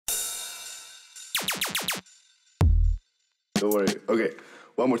Don't worry. Okay,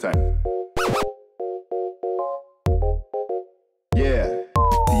 one more time. Yeah,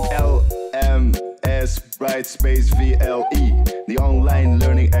 the LMS Brightspace VLE, the online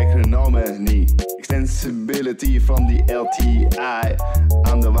learning acronym, extensibility from the LTI.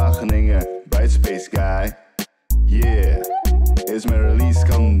 I'm the Wageningen Brightspace Guy. Yeah, it's my release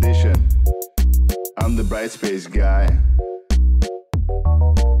condition. I'm the Brightspace Guy.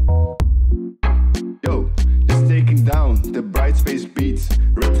 Yo, just taking down the Brightspace beats,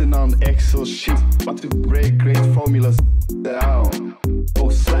 written on Excel sheet, but to break great formulas down. Oh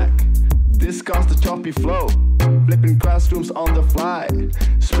slack, discuss the choppy flow, flipping classrooms on the fly,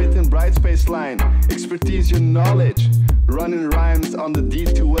 spitting Brightspace line, expertise your knowledge, running rhymes on the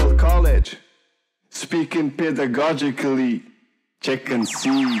D2L college, speaking pedagogically, check and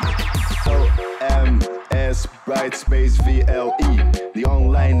see. LMS Brightspace VLE, the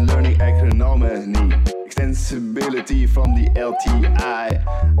online learning acronym, extensibility from the LTI.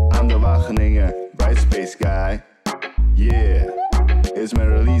 I'm the Wageningen Brightspace Guy. Yeah, it's my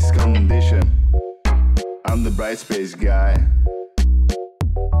release condition. I'm the Brightspace Guy.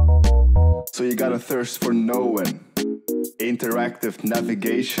 So you got a thirst for knowing, interactive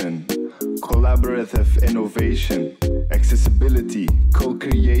navigation, collaborative innovation, accessibility,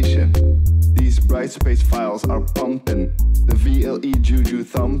 co-creation. These Brightspace files are pumping, the VLE juju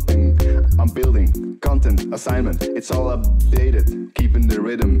thumping. I'm building content, assignment, it's all updated, keeping the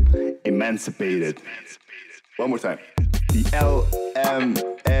rhythm emancipated. One more time. The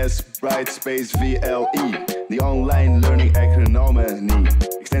LMS Brightspace VLE, the online learning acronym,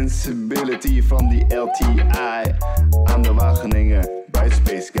 extensibility from the LTI. I'm the Wageningen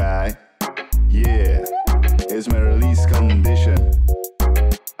Brightspace Guy. Yeah, it's my release condition.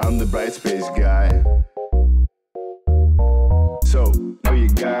 I'm the Brightspace Guy. So, now you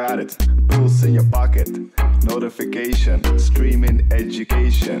got it, pulse in your pocket, notification, streaming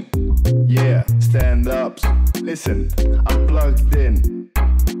education. Yeah, stand-ups, listen, I'm plugged in.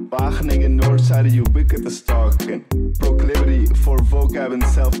 Wageningen Northside ubiquitous talking, proclivity for vocab and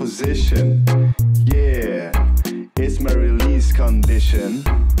self-position. Yeah, it's my release condition.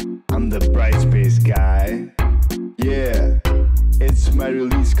 I'm the Brightspace Guy. Yeah, it's my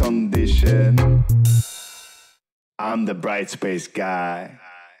release condition. I'm the Brightspace Guy.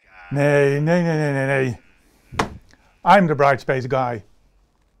 Nee. I'm the Brightspace Guy.